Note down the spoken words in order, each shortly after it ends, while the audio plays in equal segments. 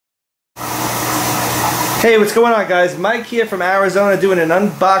Hey, what's going on, guys? Mike here from Arizona doing an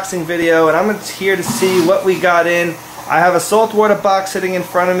unboxing video, and I'm here to see what we got in. I have a saltwater box sitting in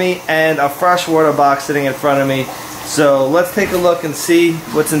front of me and a freshwater box sitting in front of me. So let's take a look and see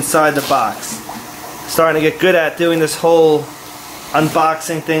what's inside the box. Starting to get good at doing this whole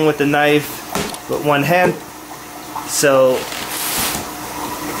unboxing thing with the knife with one hand. So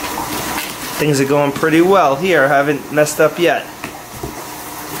things are going pretty well here. I haven't messed up yet.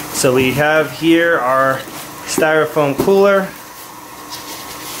 So we have here our styrofoam cooler,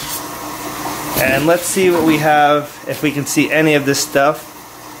 and let's see what we have, if we can see any of this stuff,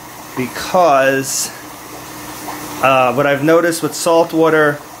 because what I've noticed with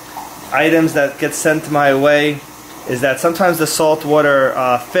saltwater items that get sent my way is that sometimes the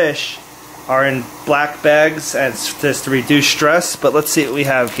saltwater fish are in black bags, and it's just to reduce stress. But let's see what we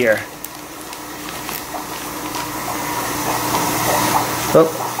have here.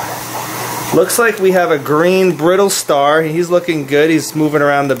 Oh. Looks like we have a green brittle star. He's looking good. He's moving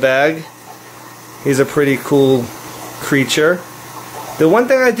around the bag. He's a pretty cool creature. The one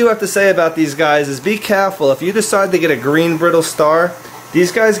thing I do have to say about these guys is be careful. If you decide to get a green brittle star,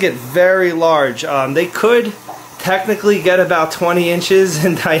 these guys get very large. They could technically get about 20 inches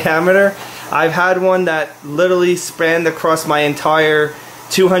in diameter. I've had one that literally spanned across my entire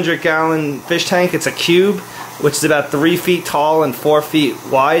 200-gallon fish tank. It's a cube, which is about 3 feet tall and 4 feet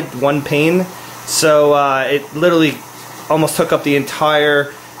wide, one pane. So it literally almost took up the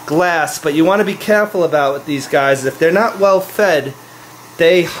entire glass. But you want to be careful about with these guys. If they're not well fed,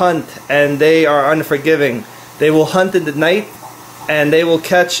 they hunt, and they are unforgiving. They will hunt in the night, and they will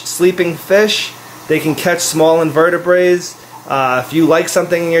catch sleeping fish. They can catch small invertebrates. If you like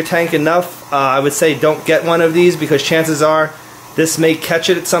something in your tank enough, I would say don't get one of these, because chances are this may catch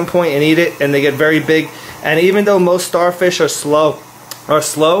it at some point and eat it, and they get very big. And even though most starfish are slow,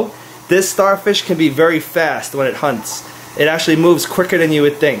 this starfish can be very fast when it hunts. It actually moves quicker than you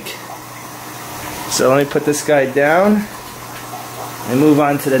would think. So let me put this guy down and move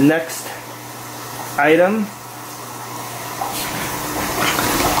on to the next item.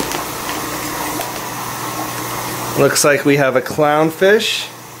 Looks like we have a clownfish.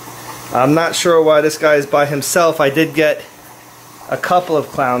 I'm not sure why this guy is by himself. I did get a couple of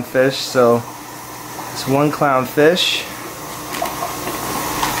clownfish, so it's one clownfish.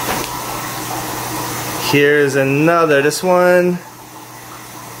 Here's another. This one,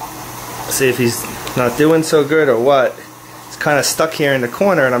 let's see if he's not doing so good or what. He's kind of stuck here in the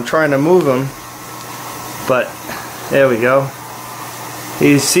corner, and I'm trying to move him, but there we go.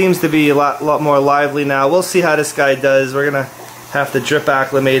 He seems to be a lot more lively now. We'll see how this guy does. We're gonna have to drip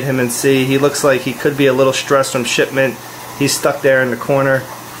acclimate him and see. He looks like he could be a little stressed from shipment. He's stuck there in the corner.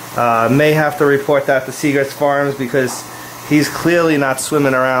 May have to report that to Seagrass Farms, because he's clearly not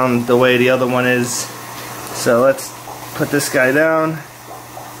swimming around the way the other one is. So let's put this guy down.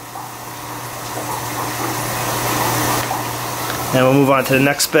 And we'll move on to the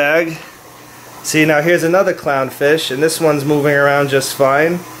next bag. See, now here's another clownfish, and this one's moving around just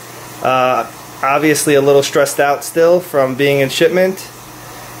fine. Obviously a little stressed out still from being in shipment.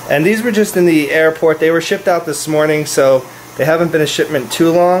 And these were just in the airport. They were shipped out this morning, so they haven't been a shipment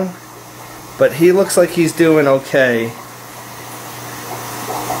too long. But he looks like he's doing okay.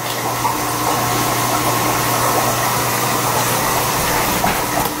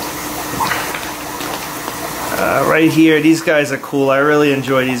 Right here, these guys are cool. I really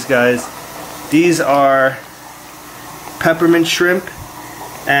enjoy these guys. These are peppermint shrimp,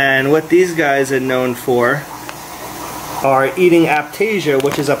 and what these guys are known for are eating aptasia,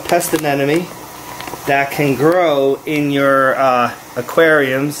 which is a pest anemone that can grow in your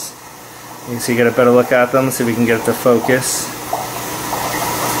aquariums. You can see, get a better look at them. Let's see if we can get it to focus.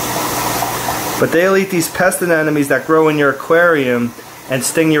 But they'll eat these pest anemones that grow in your aquarium and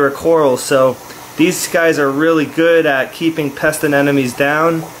sting your coral. So these guys are really good at keeping pest anemones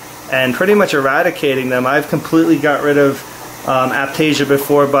down and pretty much eradicating them. I've completely got rid of aptasia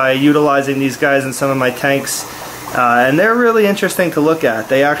before by utilizing these guys in some of my tanks. And they're really interesting to look at.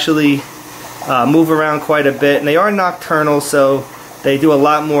 They actually move around quite a bit, and they are nocturnal, so they do a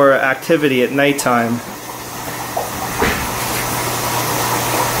lot more activity at nighttime.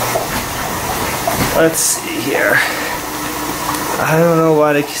 Let's see here. I don't know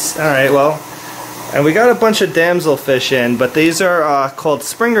why they... Alright, well, and we got a bunch of damselfish in, but these are called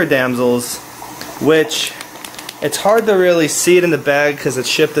Springer damsels, which it's hard to really see it in the bag because it's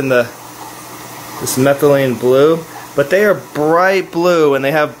shipped in this methylene blue. But they are bright blue, and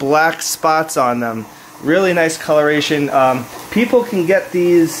they have black spots on them. Really nice coloration. People can get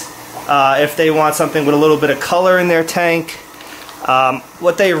these if they want something with a little bit of color in their tank.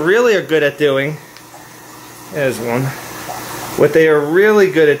 What they really are good at doing There's one. What they are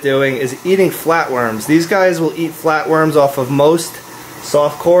really good at doing is eating flatworms. These guys will eat flatworms off of most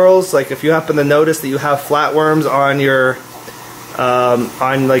soft corals. Like if you happen to notice that you have flatworms on your,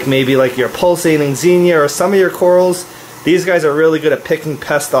 on like maybe like your pulsating xenia or some of your corals, these guys are really good at picking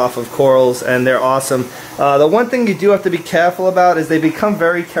pests off of corals, and they're awesome. The one thing you do have to be careful about is they become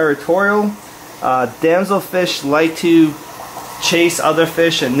very territorial. Damselfish like to chase other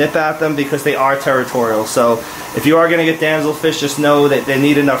fish and nip at them because they are territorial. So if you are going to get damselfish, just know that they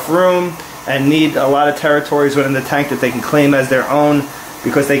need enough room and need a lot of territories within the tank that they can claim as their own,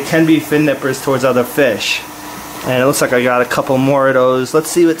 because they can be fin nippers towards other fish. And it looks like I got a couple more of those. Let's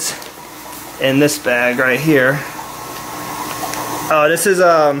see what's in this bag right here. Oh, this is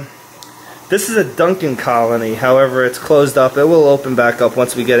a Duncan colony. However, it's closed up. It will open back up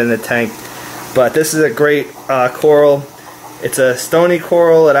once we get in the tank. But this is a great coral. It's a stony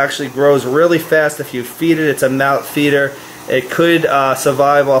coral. It actually grows really fast if you feed it. It's a mouth feeder. It could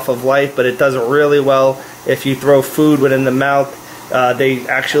survive off of light, but it does really well if you throw food within the mouth. They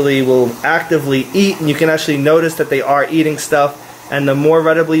actually will actively eat, and you can actually notice that they are eating stuff. And the more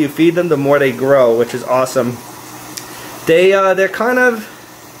readily you feed them, the more they grow, which is awesome. They're kind of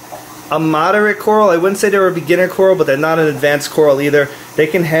a moderate coral. I wouldn't say they're a beginner coral, but they're not an advanced coral either. They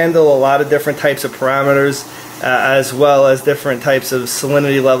can handle a lot of different types of parameters, as well as different types of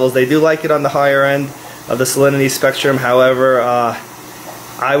salinity levels. They do like it on the higher end of the salinity spectrum. However,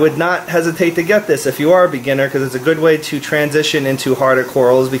 I would not hesitate to get this if you are a beginner, because it's a good way to transition into harder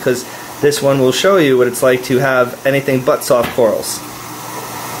corals, because this one will show you what it's like to have anything but soft corals.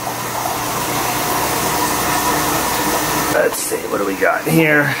 Let's see, what do we got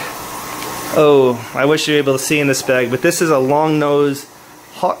here? Oh, I wish you were able to see in this bag, but this is a long-nosed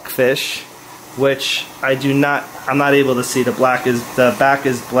hawkfish, which I'm not able to see. The back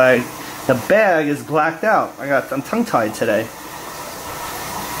is black. The bag is blacked out. I'm tongue-tied today.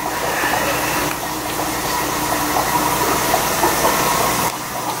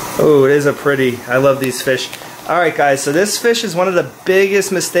 Oh, it is a pretty. I love these fish. Alright guys, so this fish is one of the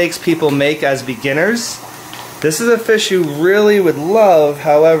biggest mistakes people make as beginners. This is a fish you really would love,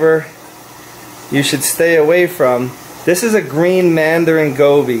 however, you should stay away from. This is a green mandarin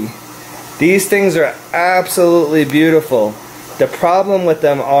goby. These things are absolutely beautiful. The problem with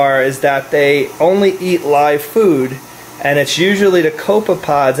them is that they only eat live food, and it's usually the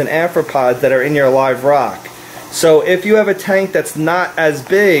copepods and amphipods that are in your live rock. So if you have a tank that's not as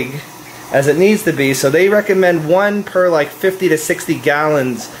big as it needs to be, so they recommend one per like 50 to 60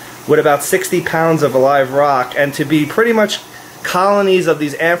 gallons with about 60 pounds of live rock, and to be pretty much colonies of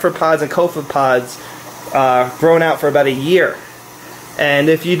these amphipods and copepods grown out for about a year. And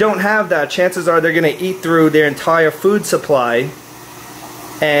if you don't have that, chances are they're going to eat through their entire food supply,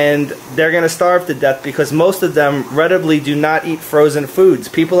 and they're going to starve to death, because most of them readily do not eat frozen foods.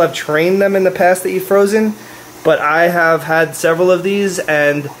 People have trained them in the past to eat frozen, but I have had several of these,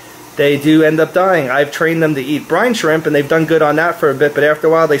 and they do end up dying. I've trained them to eat brine shrimp, and they've done good on that for a bit, but after a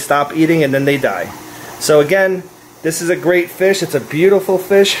while they stop eating and then they die. So again, this is a great fish. It's a beautiful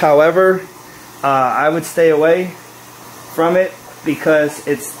fish. However, I would stay away from it, because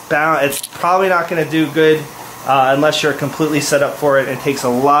it's probably not going to do good unless you're completely set up for it. It takes a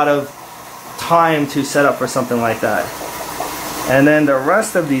lot of time to set up for something like that. And then the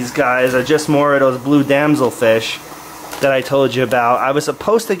rest of these guys are just more of those blue damselfish that I told you about. I was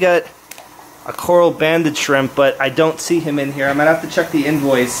supposed to get a coral banded shrimp, but I don't see him in here. I'm going to have to check the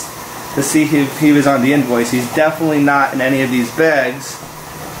invoice to see if he was on the invoice. He's definitely not in any of these bags.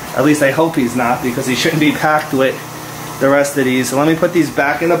 At least I hope he's not, because he shouldn't be packed with the rest of these. So let me put these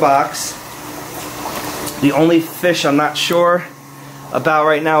back in the box. The only fish I'm not sure about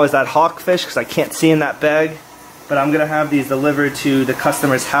right now is that hawkfish, because I can't see in that bag. But I'm going to have these delivered to the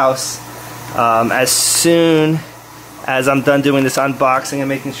customer's house as soon as I'm done doing this unboxing and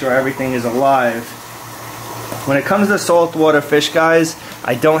making sure everything is alive. When it comes to saltwater fish, guys,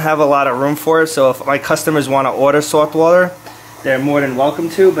 I don't have a lot of room for it, so if my customers want to order saltwater, they're more than welcome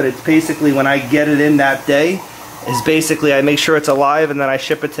to, but it's basically when I get it in that day, is basically I make sure it's alive and then I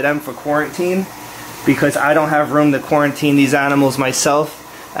ship it to them for quarantine, because I don't have room to quarantine these animals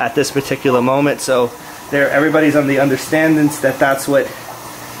myself at this particular moment. So everybody's on the understanding that that's what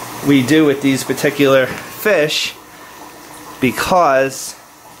we do with these particular fish, because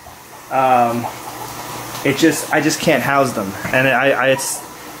I just can't house them, and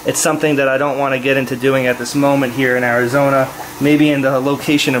it's something that I don't want to get into doing at this moment here in Arizona. Maybe in the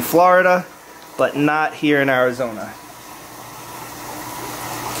location in Florida, but not here in Arizona.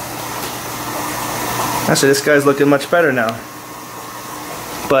 Actually, this guy's looking much better now.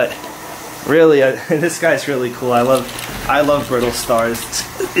 But Really, this guy's really cool. I love brittle stars.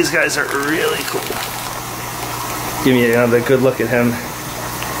 These guys are really cool. Give me another good look at him.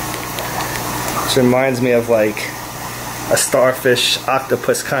 This reminds me of like a starfish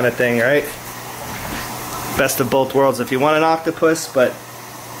octopus kind of thing, right? Best of both worlds. If you want an octopus, but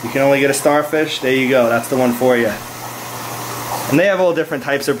you can only get a starfish, there you go. That's the one for you. And they have all different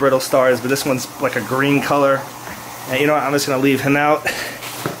types of brittle stars, but this one's like a green color. And you know what? I'm just going to leave him out.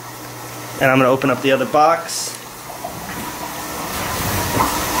 And I'm going to open up the other box.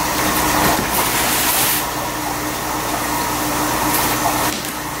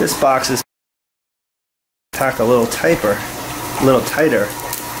 This box is packed a little tighter.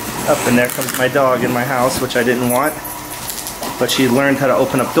 Up, and there comes my dog in my house, which I didn't want. But she learned how to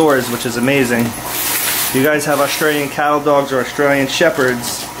open up doors, which is amazing. If you guys have Australian cattle dogs or Australian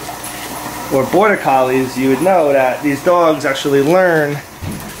shepherds or border collies, you would know that these dogs actually learn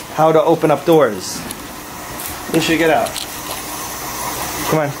how to open up doors. You should get out.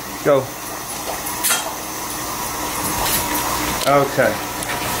 Come on, go. Okay.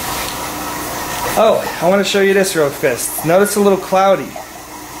 Oh, I want to show you this real fast. Notice it's a little cloudy.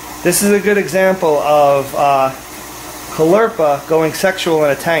 This is a good example of caulerpa going sexual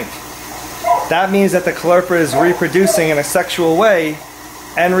in a tank. That means that the caulerpa is reproducing in a sexual way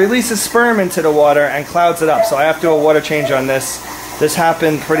and releases sperm into the water and clouds it up. So I have to do a water change on this. This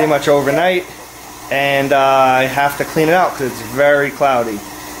happened pretty much overnight, and I have to clean it out because it's very cloudy.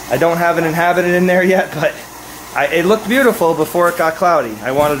 I don't have an inhabitant in there yet, but it looked beautiful before it got cloudy.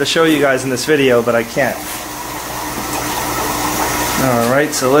 I wanted to show you guys in this video, but I can't.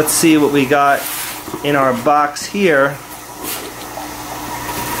 Alright, so let's see what we got in our box here.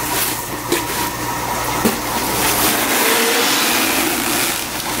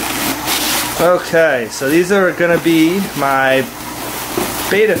 Okay, so these are going to be my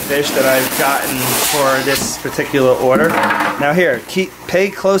betta fish that I've gotten for this particular order. Now here, pay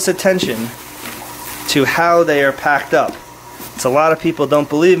close attention to how they are packed up. So a lot of people don't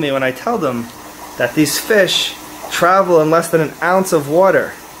believe me when I tell them that these fish travel in less than an ounce of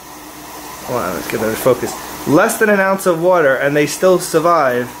water. Hold on, let's get that focus. Less than an ounce of water, and they still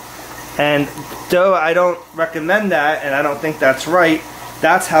survive. And though I don't recommend that, and I don't think that's right,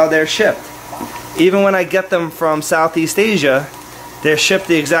 that's how they're shipped. Even when I get them from Southeast Asia, they're shipped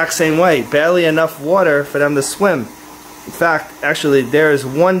the exact same way. Barely enough water for them to swim. In fact, actually, there's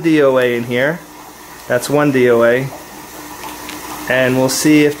one DOA in here. That's one DOA. And we'll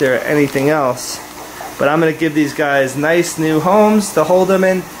see if there are anything else. But I'm going to give these guys nice new homes to hold them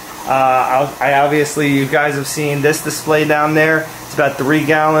in. I obviously, you guys have seen this display down there. It's about 3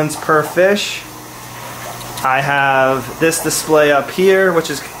 gallons per fish. I have this display up here, which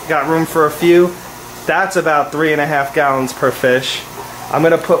has got room for a few. That's about 3.5 gallons per fish. I'm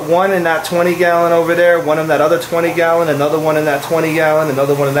going to put one in that 20 gallon over there, one in that other 20 gallon, another one in that 20 gallon,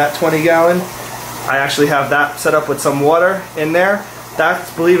 another one in that 20 gallon. I actually have that set up with some water in there.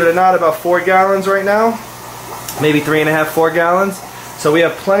 That's, believe it or not, about 4 gallons right now. Maybe 3.5, 4 gallons. So we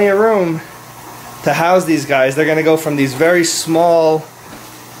have plenty of room to house these guys. They're going to go from these very small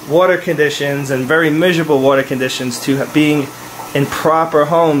water conditions and very miserable water conditions to being in proper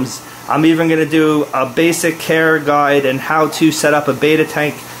homes. I'm even going to do a basic care guide and how to set up a betta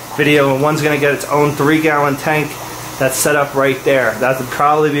tank video, and one's going to get its own 3-gallon tank that's set up right there. That would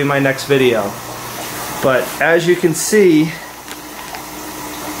probably be my next video. But as you can see,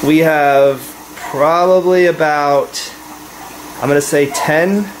 we have probably about, I'm going to say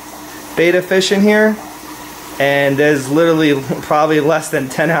 10 betta fish in here, and there's literally probably less than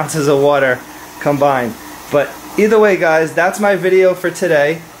 10 ounces of water combined. But either way, guys, that's my video for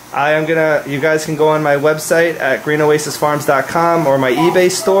today. You guys can go on my website at greenoasisfarms.com or my eBay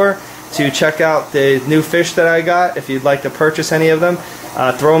store to check out the new fish that I got. If you'd like to purchase any of them,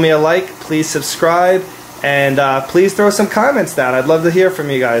 throw me a like, please subscribe, and please throw some comments down. I'd love to hear from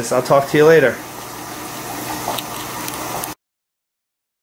you guys. I'll talk to you later.